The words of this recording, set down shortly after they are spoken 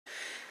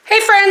Hey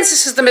friends,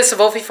 this is the Mrs.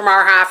 Volfie from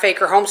our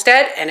half-acre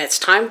homestead, and it's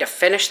time to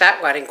finish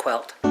that wedding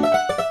quilt.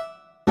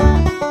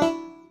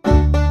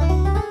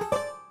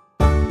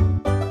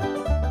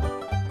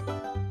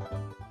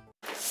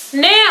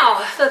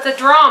 Now that the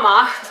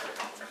drama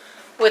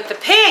with the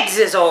pigs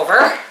is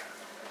over,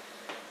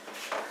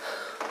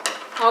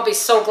 I'll be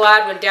so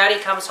glad when Daddy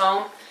comes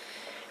home.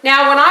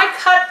 Now when I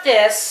cut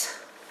this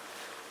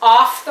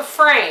off the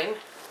frame,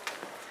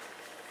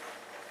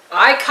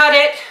 I cut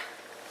it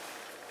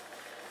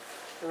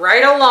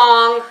right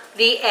along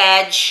the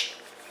edge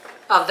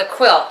of the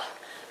quilt.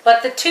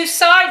 But the two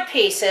side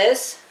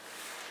pieces,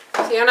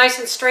 see how nice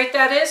and straight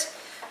that is?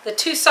 The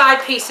two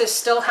side pieces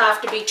still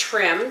have to be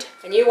trimmed,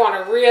 and you want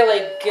a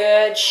really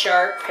good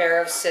sharp pair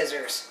of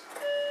scissors.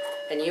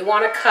 And you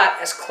want to cut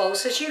as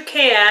close as you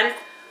can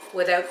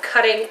without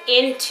cutting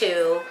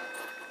into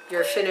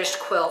your finished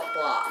quilt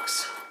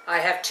blocks. I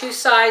have two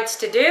sides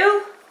to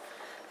do,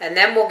 and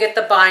then we'll get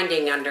the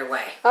binding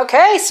underway.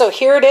 Okay, so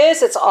here it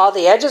is. It's all,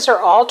 the edges are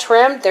all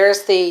trimmed.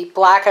 There's the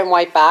black and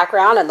white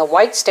background, and the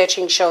white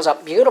stitching shows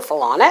up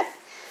beautiful on it.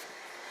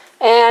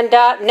 And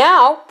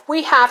now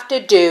we have to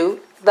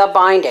do the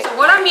binding. So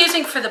what I'm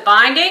using for the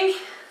binding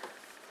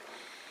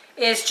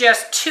is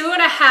just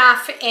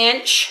 2.5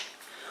 inch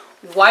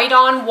white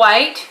on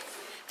white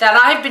that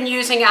I've been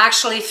using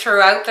actually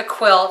throughout the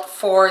quilt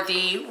for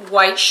the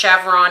white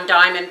chevron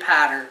diamond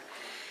pattern.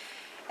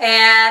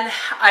 And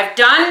I've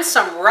done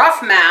some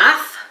rough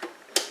math,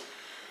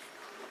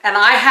 and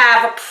I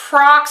have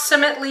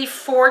approximately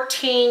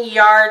 14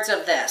 yards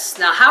of this.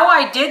 Now how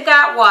I did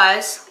that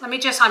was, let me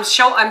just, I'm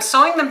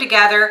sewing them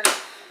together,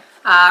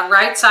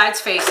 right sides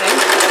facing.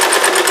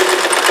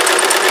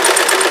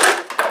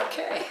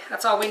 Okay,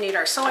 that's all we need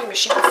our sewing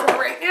machine for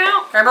right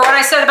now. Remember what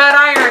I said about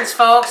irons,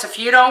 folks. If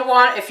you don't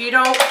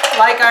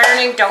like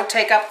ironing, don't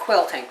take up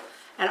quilting.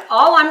 And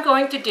all I'm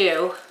going to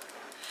do,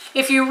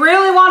 if you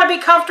really want to be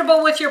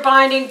comfortable with your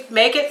binding,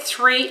 make it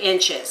 3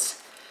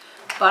 inches.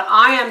 But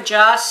I am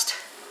just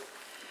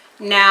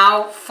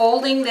now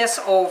folding this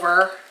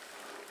over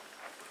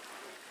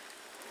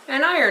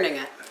and ironing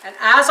it. And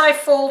as I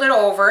fold it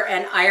over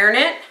and iron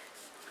it,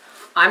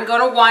 I'm going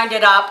to wind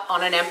it up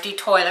on an empty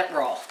toilet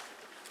roll.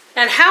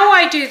 And how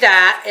I do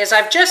that is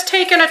I've just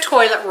taken a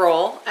toilet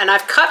roll and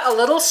I've cut a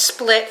little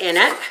split in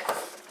it.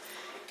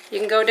 You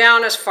can go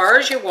down as far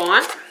as you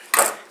want.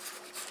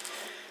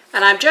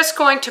 And I'm just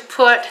going to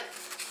put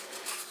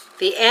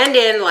the end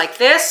in like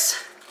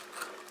this,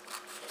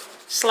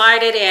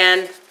 slide it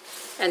in,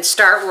 and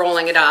start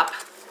rolling it up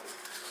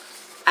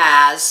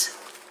as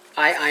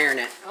I iron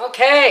it.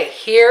 Okay,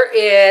 here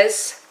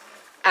is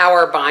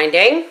our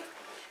binding.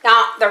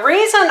 Now, the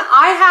reason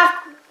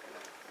I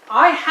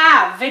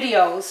have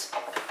videos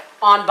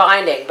on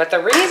binding, but the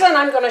reason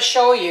I'm going to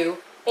show you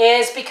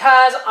is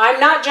because I'm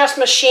not just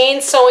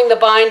machine sewing the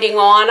binding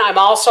on, I'm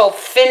also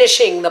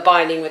finishing the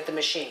binding with the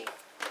machine.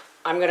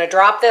 I'm going to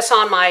drop this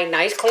on my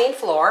nice clean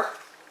floor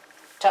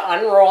to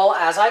unroll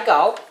as I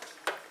go.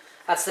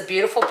 That's the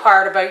beautiful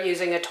part about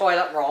using a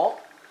toilet roll.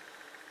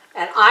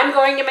 And I'm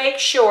going to make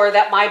sure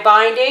that my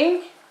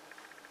binding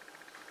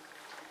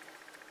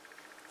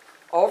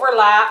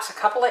overlaps a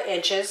couple of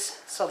inches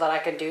so that I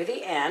can do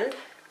the end.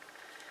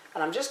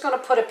 And I'm just going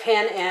to put a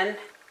pin in.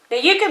 Now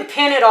you can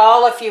pin it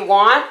all if you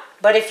want,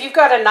 but if you've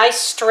got a nice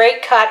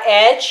straight cut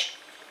edge,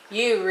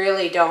 you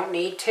really don't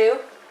need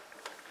to.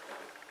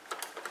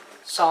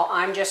 So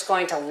I'm just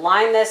going to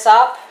line this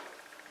up.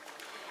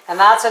 And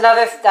that's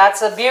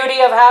the beauty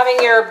of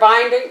having your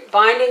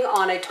binding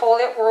on a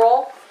toilet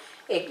roll.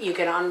 You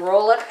can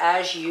unroll it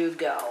as you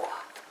go.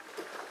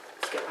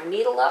 Let's get my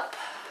needle up.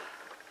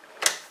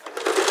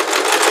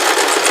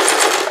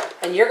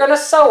 And you're going to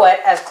sew it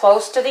as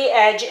close to the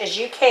edge as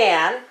you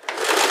can.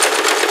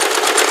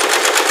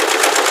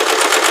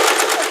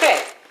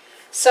 Okay,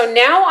 so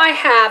now I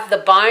have the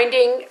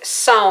binding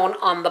sewn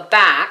on the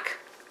back.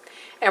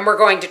 And we're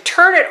going to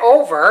turn it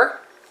over,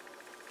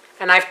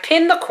 and I've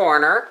pinned the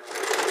corner.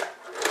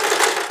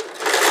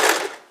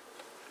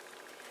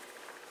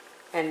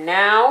 And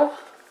now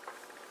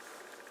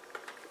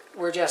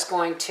we're just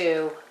going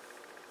to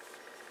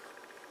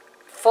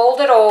fold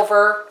it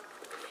over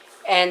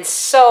and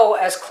sew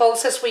as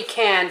close as we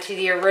can to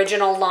the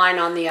original line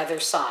on the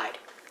other side.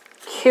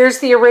 Here's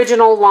the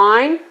original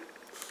line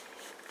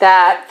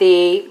that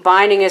the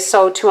binding is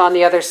sewed to on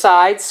the other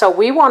side. So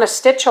we want to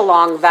stitch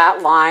along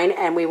that line,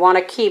 and we want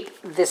to keep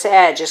this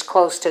edge as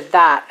close to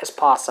that as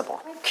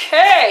possible.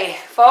 Okay,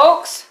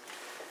 folks,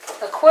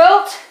 the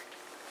quilt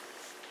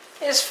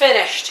is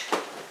finished.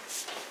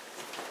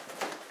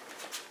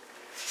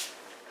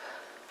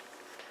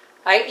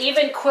 I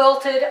even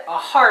quilted a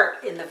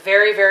heart in the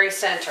very, very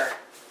center.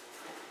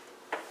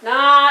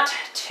 Not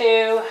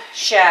too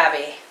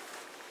shabby.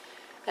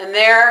 And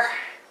there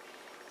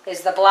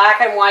is the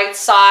black and white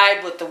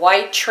side with the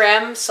white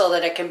trim so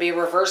that it can be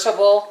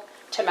reversible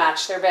to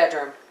match their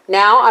bedroom.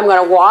 Now I'm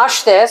going to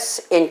wash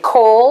this in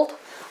cold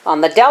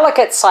on the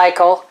delicate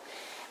cycle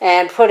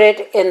and put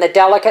it in the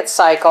delicate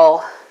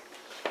cycle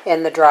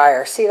in the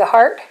dryer. See the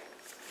heart?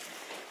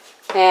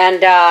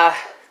 And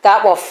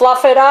That will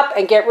fluff it up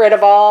and get rid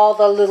of all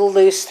the little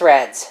loose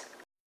threads.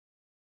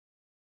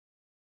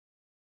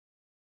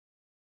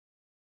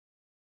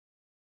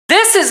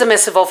 This is a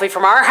Mrs. Volfie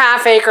from our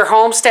half-acre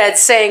homestead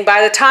saying,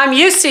 by the time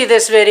you see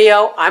this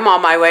video, I'm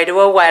on my way to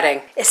a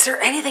wedding. Is there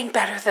anything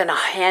better than a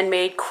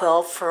handmade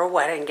quilt for a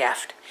wedding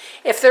gift?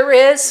 If there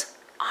is,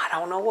 I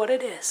don't know what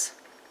it is.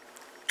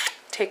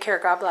 Take care.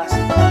 God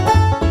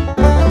bless.